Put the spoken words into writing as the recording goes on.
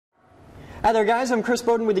Hi there, guys. I'm Chris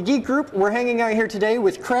Bowden with the Geek Group. We're hanging out here today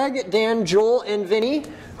with Craig, Dan, Joel, and Vinny,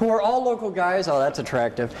 who are all local guys. Oh, that's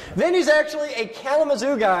attractive. Vinny's actually a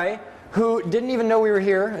Kalamazoo guy who didn't even know we were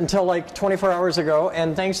here until like 24 hours ago,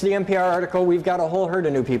 and thanks to the NPR article, we've got a whole herd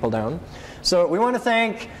of new people down. So we want to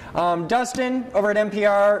thank Dustin over at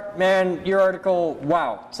NPR. Man, your article,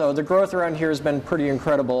 wow. So the growth around here has been pretty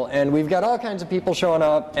incredible, and we've got all kinds of people showing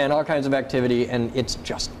up and all kinds of activity, and it's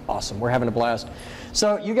just awesome. We're having a blast.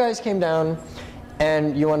 So you guys came down,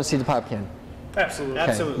 and you want to see the pop can. Absolutely.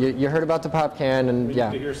 Okay. Absolutely. You heard about the pop can, and we yeah.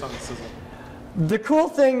 need to hear something sizzle. The cool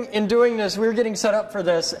thing in doing this, we were getting set up for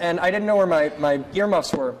this, and I didn't know where my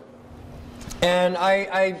earmuffs were. And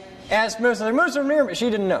I asked Moose, she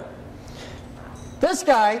didn't know. This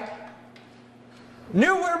guy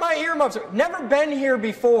knew where my earmuffs were. Never been here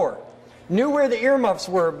before. Knew where the earmuffs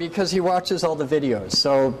were because he watches all the videos.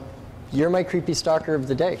 So you're my creepy stalker of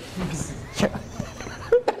the day.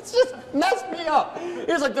 It's just messed me up.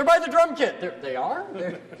 He was like, they're by the drum kit. They are?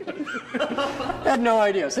 I had no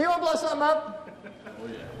idea. So you want to blow something up? Oh,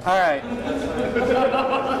 yeah. All right.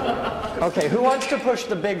 Okay, who wants to push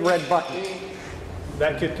the big red button?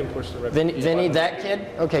 That kid can push the red button. Vinny, that kid?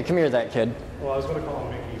 Okay, come here, that kid. Well, I was going to call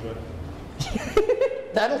him Mickey,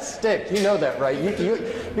 but... That'll stick. You know that, right? You're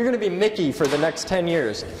going to be Mickey for the next 10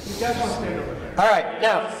 years. You guys want to stand over there. All right,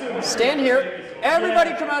 now, stand here.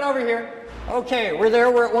 Everybody come on over here. Okay, we're there.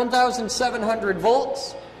 We're at 1,700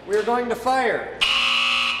 volts. We're going to fire.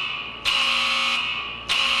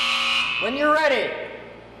 When you're ready.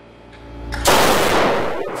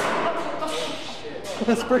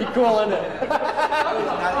 That's pretty cool, isn't it?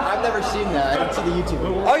 I've never seen that. I didn't see the YouTube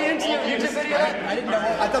video. Oh, you didn't see a YouTube video? I didn't know.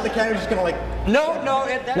 I thought the camera was just gonna like. No.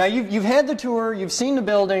 Now you've had the tour. You've seen the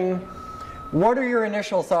building. What are your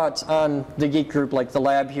initial thoughts on the Geek Group, like the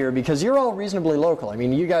lab here? Because you're all reasonably local. I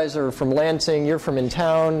mean, you guys are from Lansing. You're from in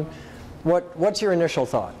town. What's your initial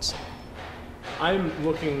thoughts? I'm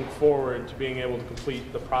looking forward to being able to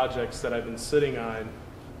complete the projects that I've been sitting on.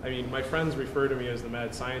 I mean, my friends refer to me as the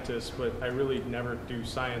mad scientist, but I really never do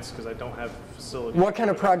science because I don't have facilities. What kind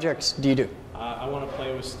of projects do you do? I want to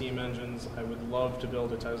play with steam engines. I would love to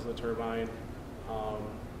build a Tesla turbine.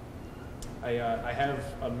 I have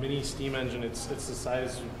a mini steam engine. It's the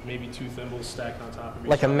size of maybe 2 thimbles stacked on top of each other.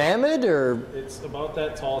 Like a mammoth, or? It's about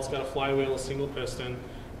that tall. It's got a flywheel, a single piston,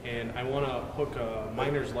 and I want to hook a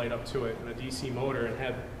miner's light up to it and a DC motor and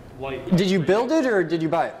have light. Did you build it or did you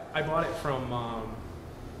buy it? I bought it from,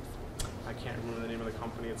 I can't remember the name of the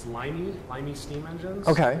company. It's Limey Steam Engines.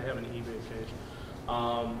 Okay. They have an eBay page.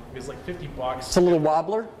 It's like $50. It's a little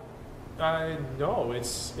wobbler? No,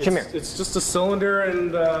 it's Come here. It's just a cylinder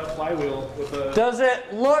and a flywheel with a... Does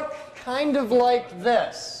it look kind of like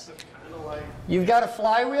this? Kind of like... You've got a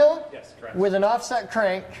flywheel? Yes, correct. With an offset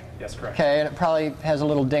crank. Yes, correct. Okay, and it probably has a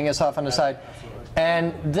little dingus off on the side. Absolutely.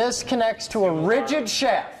 And this connects to a rigid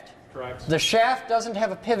shaft. Correct. The shaft doesn't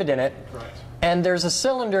have a pivot in it. Correct. And there's a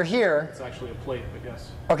cylinder here. It's actually a plate, but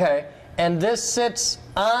yes. Okay, and this sits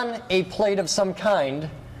on a plate of some kind,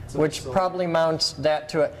 which probably mounts that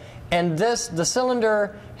to it. And the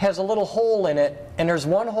cylinder has a little hole in it, and there's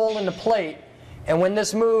one hole in the plate, and when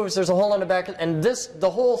this moves, there's a hole in the back, and the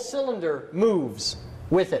whole cylinder moves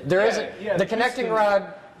with it. There isn't the connecting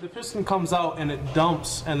rod. The piston comes out and it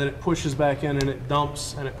dumps, and then it pushes back in, and it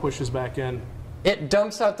dumps, and it pushes back in. It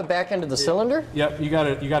dumps out the back end of the cylinder? Yep, you got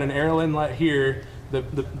an air inlet here.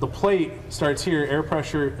 The plate starts here, air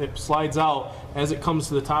pressure, it slides out. As it comes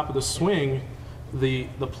to the top of the swing, the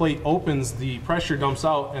plate opens, the pressure dumps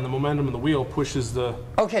out, and the momentum of the wheel pushes the...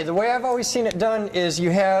 Okay, the way I've always seen it done is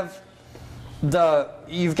you've got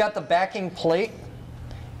the backing plate,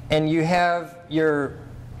 and you have your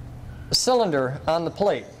cylinder on the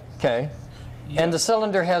plate, okay? Yep. And the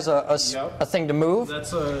cylinder has a thing to move.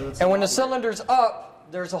 And when the cylinder's up,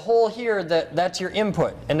 there's a hole here that's your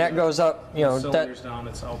input, and that goes up, you know. The cylinder's down,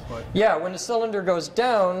 it's output. Yeah, when the cylinder goes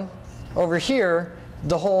down over here,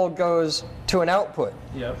 the hole goes to an output.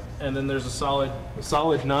 Yep, and then there's a solid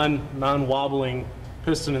non-wobbling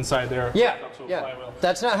piston inside there. Yeah, yeah.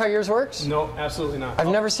 That's not how yours works? No, absolutely not. I've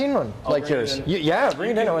never seen one like yours. Yeah,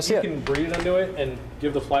 bring it in. I want to see it. You can breathe into it and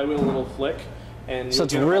give the flywheel a little flick, and you'll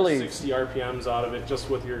get about 60 RPMs out of it just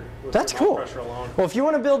with your pressure alone. Well, if you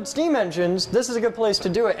want to build steam engines, this is a good place to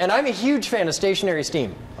do it. And I'm a huge fan of stationary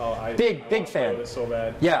steam. Oh, I big fan. Play with it so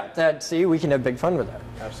bad. Yeah, see, we can have big fun with that.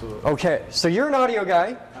 Absolutely. Okay, so you're an audio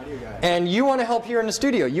guy. And you want to help here in the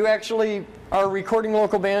studio. You actually are recording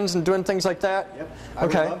local bands and doing things like that? Yep. I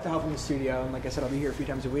would love to help in the studio, and like I said, I'll be here a few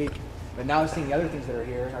times a week. But now seeing the other things that are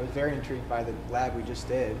here, I was very intrigued by the lab we just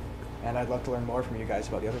did. and I'd love to learn more from you guys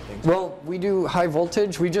about the other things. Well, we do high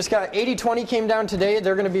voltage. We just got 8020 came down today.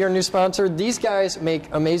 They're going to be our new sponsor. These guys make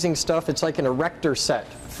amazing stuff. It's like an erector set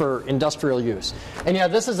for industrial use. And yeah,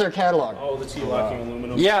 this is their catalog. Oh, the T-locking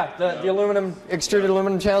aluminum. Yeah, the aluminum, extruded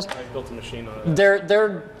aluminum channels. I built a machine on it.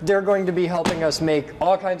 They're going to be helping us make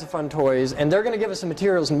all kinds of fun toys, and they're going to give us some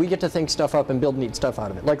materials, and we get to think stuff up and build neat stuff out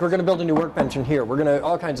of it. Like we're going to build a new workbench in here. We're going to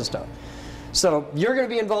all kinds of stuff. So you're going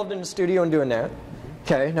to be involved in the studio and doing that.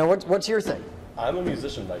 Okay. Now what's your thing? I'm a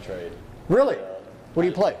musician by trade. Really? What do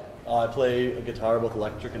you play? I play a guitar, both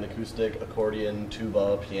electric and acoustic, accordion,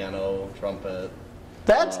 tuba, piano, trumpet.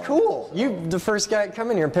 That's cool. You the first guy to come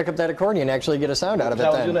in here and pick up that accordion and actually get a sound out of it I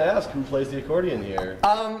was then. going to ask who plays the accordion here.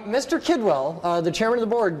 Mr. Kidwell, the chairman of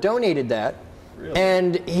the board, donated that. Really?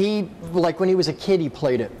 And he, like when he was a kid, he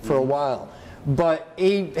played it for a while. But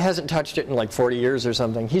he hasn't touched it in like 40 years or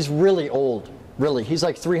something. He's really old. Really. He's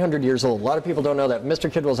like 300 years old. A lot of people don't know that.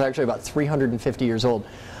 Mr. Kidwell's actually about 350 years old.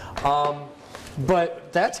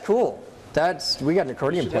 But that's cool. We got an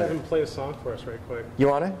accordion Should have player. him play a song for us right quick. You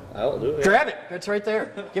want it? I'll do it. Grab it. It's right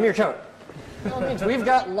there. Give me your coat. We've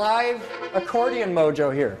got live accordion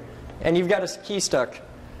mojo here. And you've got a key stuck.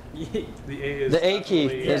 The A is The A key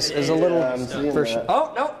is a little I'm seeing version. that.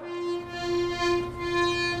 Oh, no.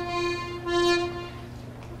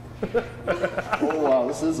 Oh, wow,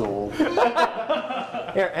 this is old.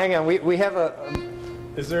 Here, hang on. We have a...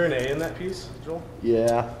 Is there an A in that piece, Joel?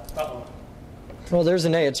 Yeah. Uh-oh. Well, there's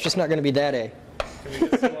an A. It's just not going to be that A. Can we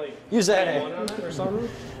get some, like, Use that one A. on it or something?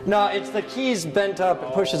 No, it's the key's bent up.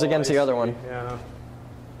 It pushes against the other one. Yeah, I know.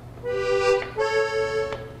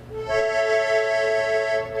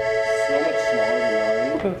 So much smaller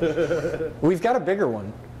than mine. We've got a bigger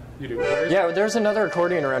one. You do. Where's Yeah, there's another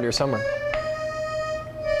accordion around here somewhere.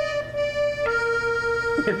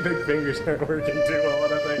 your big fingers aren't working too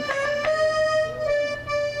well, I think.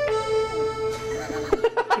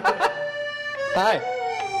 Hi.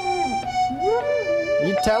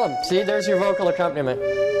 You tell him. See, there's your vocal accompaniment.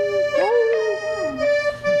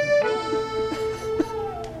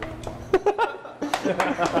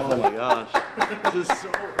 Oh my gosh. This is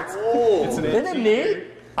so old. It's an Isn't it neat?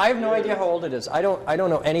 I have no idea how old it is. I don't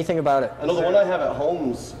know anything about it. I know the one I have at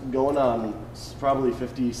home's going on probably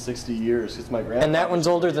 50, 60 years. It's my grandpa. And that one's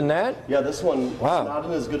older than that? Yeah, this one Wow. is not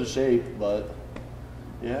in as good a shape, but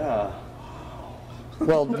yeah.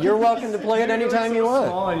 Well, you're welcome to play it anytime you want.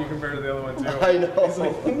 Small and you compare to the other one too. I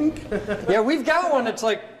know. Yeah, we've got one that's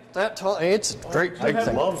like that tall. It's a great big I'd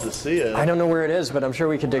thing. love to see it. I don't know where it is, but I'm sure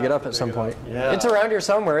we could dig it up at some point. Yeah. It's around here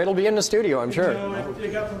somewhere. It'll be in the studio, I'm sure.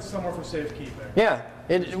 You got them somewhere for safekeeping. Yeah.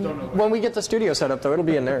 When we get the studio set up, though, it'll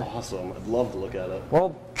be in there. Awesome. I'd love to look at it.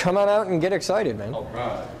 Well, come on out and get excited, man. All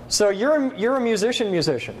right. So you're a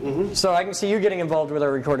musician. So I can see you getting involved with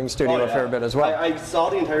our recording studio a fair bit as well. I saw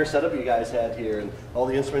the entire setup you guys had here and all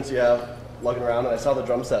the instruments you have lugging around, and I saw the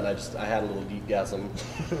drum set, and I had a little deep gasm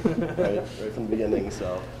right from the beginning.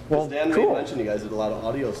 So, Well, Dan cool. mentioned you guys did a lot of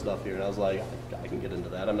audio stuff here, and I was like, I can get into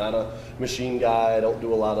that. I'm not a machine guy. I don't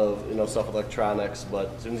do a lot of stuff with electronics, but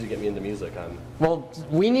as soon as you get me into music, I'm. Well,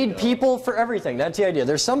 we need people for everything. That's the idea.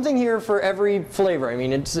 There's something here for every flavor. I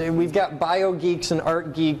mean, we've got bio geeks and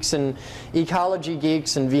art geeks and ecology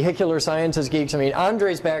geeks and vehicular sciences geeks. I mean,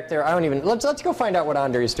 Andre's back there. Let's go find out what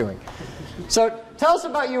Andre's doing. So tell us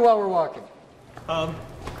about you while we're walking.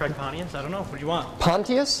 Craig Pontius? I don't know. What do you want?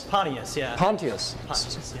 Pontius? Pontius, yeah. Pontius.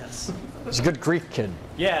 Pontius, yes. He's a good Greek kid.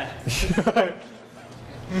 Yeah.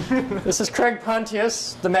 This is Craig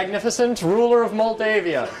Pontius, the magnificent ruler of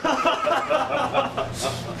Moldavia.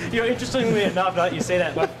 Interestingly enough, now that you say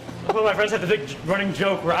that, one of my friends had the big running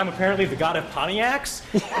joke where I'm apparently the god of Pontiacs,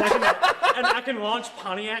 and I can launch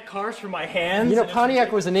Pontiac cars from my hands. You know,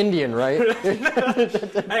 Pontiac was an Indian, right?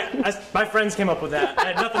 My friends came up with that. I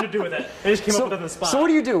had nothing to do with it. They just came up with it on the spot. So what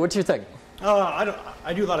do you do? What's your thing?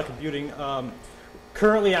 I do a lot of computing.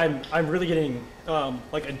 Currently, I'm really getting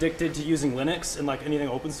like addicted to using Linux and like anything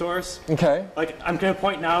open source. Okay. Like I'm to a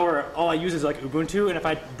point now where all I use is like Ubuntu, and if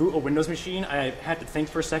I boot a Windows machine, I have to think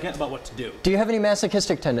for a second about what to do. Do you have any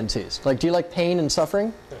masochistic tendencies? Like, do you like pain and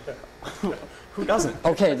suffering? Who doesn't?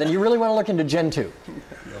 Okay, then you really want to look into Gen 2.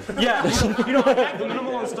 Yeah, I have the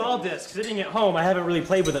minimal install disk sitting at home. I haven't really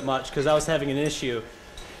played with it much because I was having an issue,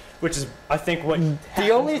 which is, I think, what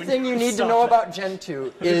The only thing you need to know about Gen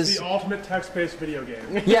 2 It's is... the ultimate text-based video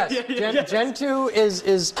game. Yes, Gen 2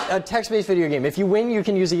 is a text-based video game. If you win, you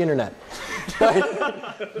can use the internet.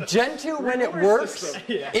 But Gen 2, when it works,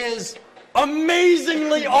 is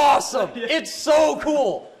amazingly awesome. It's so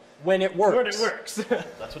cool when it works. When it works.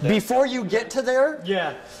 Before you get to there,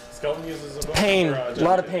 Yeah. Skelton uses a pain, a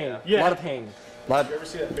lot of pain, a Yeah. lot of pain. Lot- You ever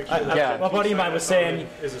see that picture? Yeah. My buddy of mine was saying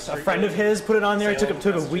a friend of his put it on there. It took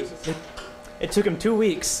him a week. It took him 2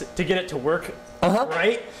 weeks to get it to work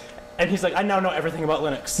right. And he's like, I now know everything about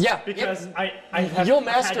Linux. Yeah. Because You'll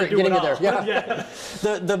master it getting it there. Yeah. Yeah.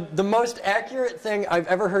 The most accurate thing I've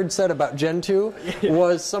ever heard said about Gentoo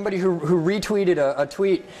was somebody who retweeted a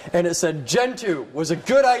tweet, and it said Gentoo was a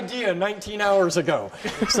good idea 19 hours ago.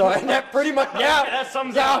 So and that pretty much that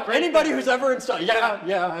sums it up right anybody who's ever installed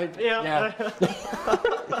yeah.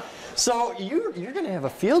 So you're going to have a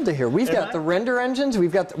field to here. We've got the render engines.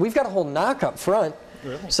 We've got a whole knock up front.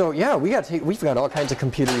 Really? So yeah, we've got all kinds of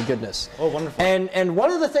computery goodness. Oh, wonderful. And one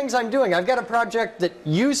of the things I'm doing, I've got a project that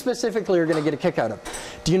you specifically are going to get a kick out of.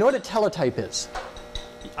 Do you know what a teletype is?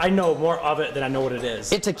 I know more of it than I know what it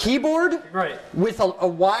is. It's a keyboard with a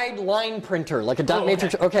wide line printer, like a dot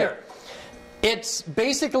matrix. Okay. Sure. It's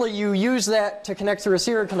basically you use that to connect the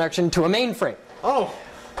receiver connection to a mainframe. Oh.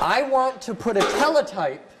 I want to put a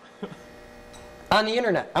teletype on the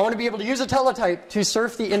internet. I want to be able to use a teletype to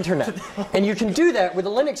surf the internet. And you can do that with a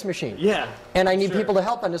Linux machine. Yeah. And I need people to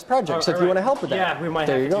help on this project. So if you want to help with that. Yeah, we might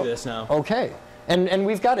have to do this now. Okay. And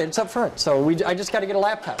we've got it. It's up front. So I just got to get a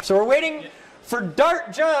laptop. So we're waiting for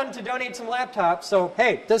Dart John to donate some laptops. So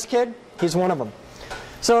hey, this kid, he's one of them.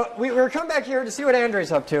 So we're coming back here to see what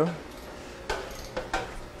Andre's up to.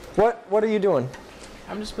 What are you doing?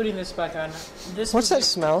 I'm just putting this back on. What's that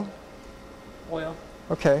smell? Oil.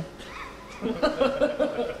 Okay.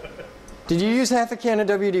 Did you use half a can of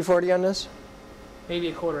WD-40 on this? Maybe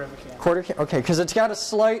a quarter of a can. Quarter can? Okay, because it's got a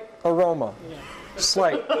slight aroma. Yeah.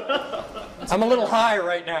 Slight. I'm a little high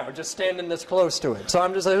right now, just standing this close to it. So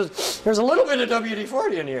I'm just, there's a little bit of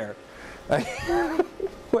WD-40 in here.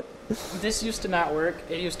 What? This used to not work.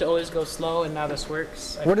 It used to always go slow, and now this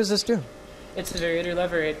works. What does this do? It's the variator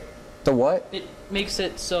lever. The what? It makes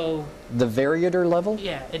it so... The variator level?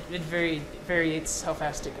 Yeah, it variates how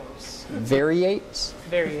fast it goes. Variates?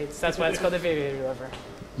 Variates. That's why it's called the variator lever.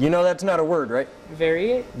 You know that's not a word, right?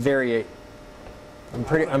 Variate? Variate. I'm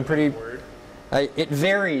pretty. It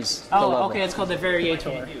varies. The level. Okay, it's called the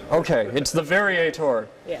variator. Okay, it's the variator.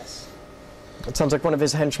 Yes. It sounds like one of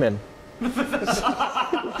his henchmen.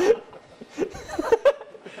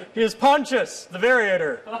 He is Pontius, the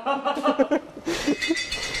variator.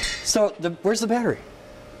 So, where's the battery?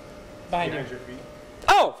 Behind you.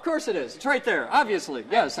 Oh, of course it is. It's right there, obviously.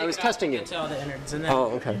 Yes, I was testing it. It's all the innards, and then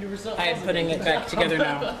Oh, okay. I'm putting it back together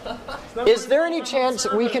now. Is there any chance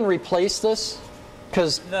we can replace this?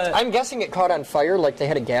 Because I'm guessing it caught on fire, like they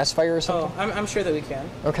had a gas fire or something. Oh, I'm sure that we can.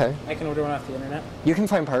 Okay. I can order one off the internet. You can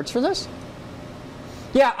find parts for this?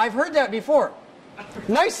 Yeah, I've heard that before.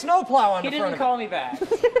 Nice snowplow on He the front didn't of call me back.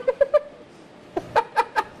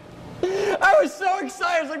 it. I was so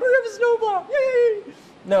excited. I was like, we're going to have a snowplow. Yay!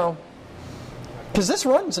 No. Because this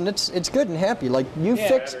runs and it's good and happy. Like, you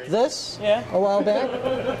fixed this a while back.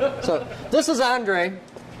 So, this is Andre.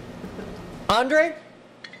 Andre?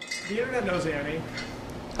 The internet knows Annie.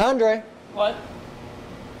 Andre. What?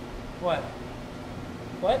 What?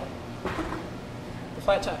 What? The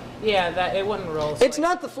flat tire? Yeah, that it wouldn't roll. It's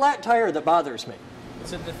not the flat tire that bothers me.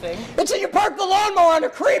 Is it the thing? It's that you parked the lawnmower on a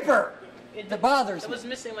creeper that bothers It me. was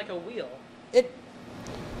missing like a wheel.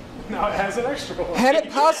 Now it has an extra one. Had it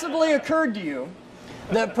possibly occurred to you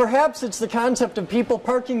that perhaps it's the concept of people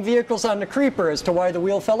parking vehicles on the creeper as to why the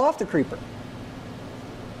wheel fell off the creeper?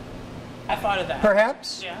 I thought of that.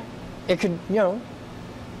 Perhaps. Yeah. It could, don't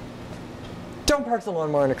park the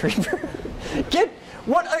lawnmower on a creeper. Look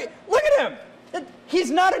at him. He's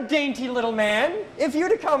not a dainty little man. If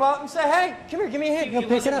you'd have come up and said, hey, come here, give me a hand, he'll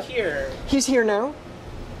pick it up. Here. He's here now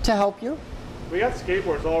to help you. We got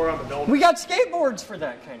skateboards all around the building. We got skateboards for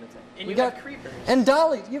that kind of thing. And we you got creepers. And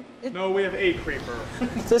dollies. No, we have a creeper.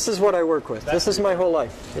 This is what I work with. This is my whole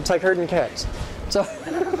life. It's like herding cats. So,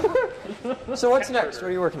 so what's next? What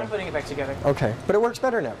are you working I'm on? putting it back together. Okay, but it works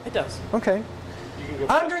better now. It does. Okay.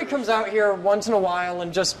 Andre comes out here once in a while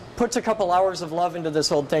and just puts a couple hours of love into this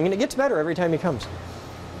whole thing, and it gets better every time he comes.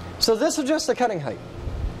 So this adjusts the cutting height.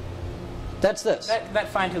 That's this. That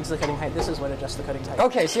fine tunes the cutting height. This is what adjusts the cutting height.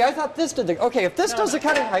 Okay, see, I thought this did the... Okay, if this does the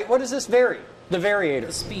cutting height, what does this vary? The variator.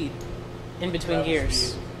 The speed in between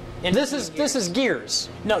gears. This is gears.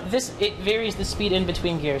 No, it varies the speed in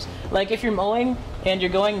between gears. Like if you're mowing and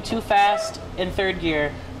you're going too fast in third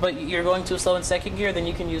gear, but you're going too slow in second gear, then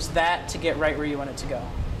you can use that to get right where you want it to go.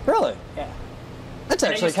 Really? Yeah. That's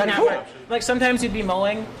And it actually used to kind of not cool. work. Like sometimes you'd be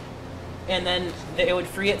mowing, and then it would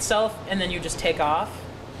free itself, and then you just take off,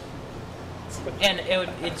 and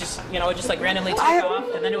it just like randomly take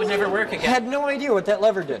off, and then it would never work I again. had no idea what that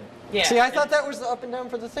lever did. Yeah. See, I thought that was the up and down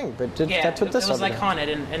for the thing, but Yeah, that's what this it was up like and down. haunted,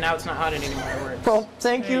 and now it's not haunted anymore. It works. Well,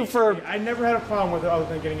 thank you for. I never had a problem with it other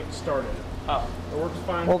than getting it started. Oh, It works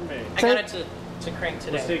fine Well, for me. I got it to crank Was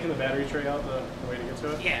today. taking the battery tray out the way to get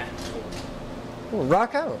to it? Yeah. Well,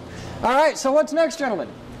 rock out. All right, so what's next, gentlemen?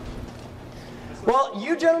 Well,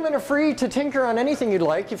 you gentlemen are free to tinker on anything you'd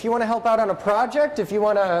like. If you want to help out on a project, if you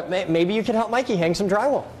want to, maybe you can help Mikey hang some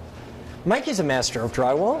drywall. Mikey's a master of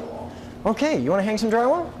drywall. Okay, you want to hang some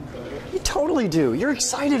drywall? You totally do. You're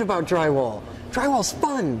excited about drywall. Drywall's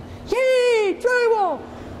fun. Yay, drywall!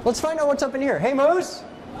 Let's find out what's up in here. Hey, Moose.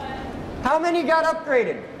 How many got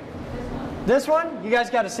upgraded? This one? You guys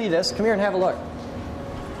got to see this. Come here and have a look.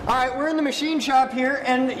 All right, we're in the machine shop here,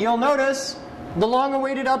 and you'll notice the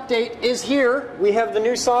long-awaited update is here. We have the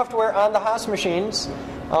new software on the Haas machines.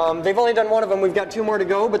 They've only done one of them. We've got 2 more to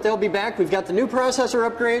go, but they'll be back. We've got the new processor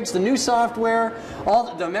upgrades, the new software,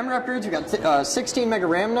 all the memory upgrades. We've got 16 meg of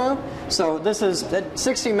RAM now. So this is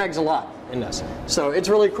 16 meg's a lot in this. So it's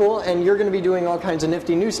really cool, and you're going to be doing all kinds of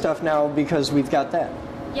nifty new stuff now because we've got that.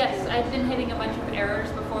 Yes, I've been hitting a bunch of errors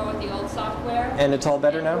before with the old software. And it's all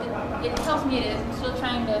better now? It tells me it is. I'm still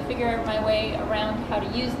trying to figure my way around how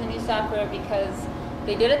to use the new software because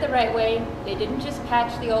they did it the right way. They didn't just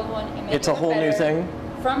patch the old one and make It's it a whole new better. thing.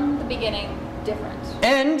 From the beginning, different.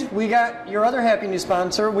 And we got your other happy new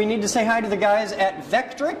sponsor. We need to say hi to the guys at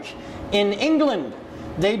Vectric in England.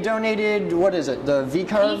 They donated, what is it, the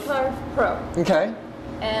V-Carve? V-Carve Pro. Okay.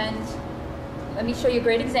 And let me show you a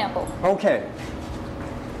great example. Okay.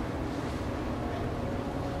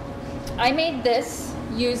 I made this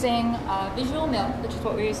using Visual Mill, which is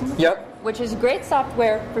what we're using before, Yep. which is great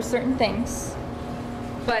software for certain things.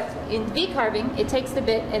 But in V-carving, it takes the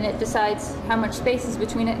bit and it decides how much space is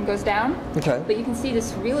between it and goes down. Okay. But you can see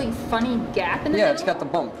this really funny gap in the Yeah, middle. it's got the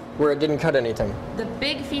bump where it didn't cut anything. The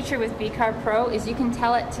big feature with V-Carve Pro is you can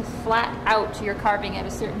tell it to flat out your carving at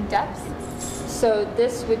a certain depth. So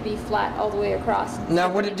this would be flat all the way across. Now,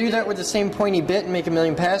 would it do that with the same pointy bit and make a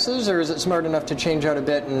million passes, or is it smart enough to change out a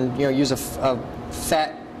bit and use a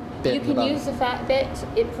fat bit? You at the can bottom? use the fat bit.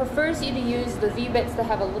 It prefers you to use the V bits that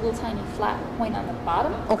have a little tiny flat point on the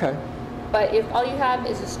bottom. Okay. But if all you have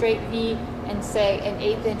is a straight V and say an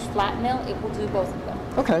 1/8 inch flat mill, it will do both of them.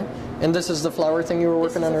 Okay. And this is the flower thing you were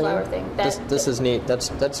working on This is the earlier? flower thing. This is neat.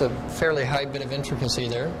 That's a fairly high bit of intricacy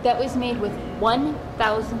there. That was made with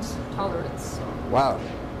 1,000th tolerance. Wow.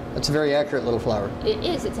 That's a very accurate little flower. It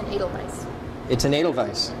is. It's an Edelweiss. It's an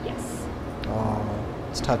Edelweiss. Yes. Oh,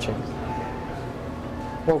 it's touching.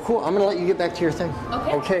 Well, cool. I'm going to let you get back to your thing.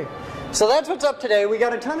 Okay. Okay. So that's what's up today. We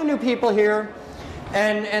got a ton of new people here,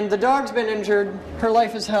 and the dog's been injured. Her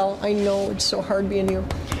life is hell. I know. It's so hard being you.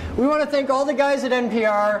 We want to thank all the guys at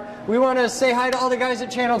NPR. We want to say hi to all the guys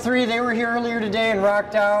at Channel 3. They were here earlier today and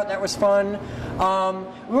rocked out. That was fun.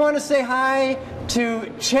 We want to say hi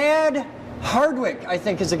to Chad Hardwick, I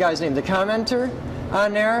think is the guy's name, the commenter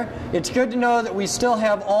on there. It's good to know that we still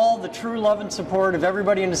have all the true love and support of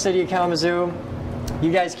everybody in the city of Kalamazoo.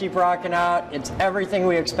 You guys keep rocking out. It's everything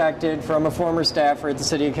we expected from a former staffer at the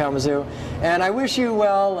City of Kalamazoo. And I wish you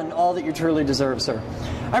well and all that you truly deserve, sir.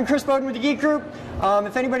 I'm Chris Bowden with the Geek Group.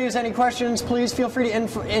 If anybody has any questions, please feel free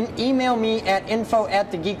to email me at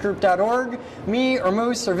info@thegeekgroup.org. Me or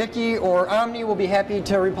Moose or Vicky or Omni will be happy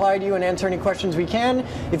to reply to you and answer any questions we can.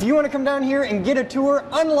 If you want to come down here and get a tour,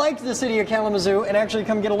 unlike the City of Kalamazoo, and actually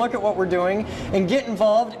come get a look at what we're doing and get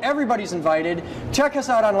involved, everybody's invited. Check us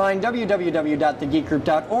out online,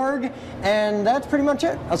 www.thegeekgroup.org. And that's pretty much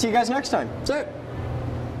it. I'll see you guys next time. That's it.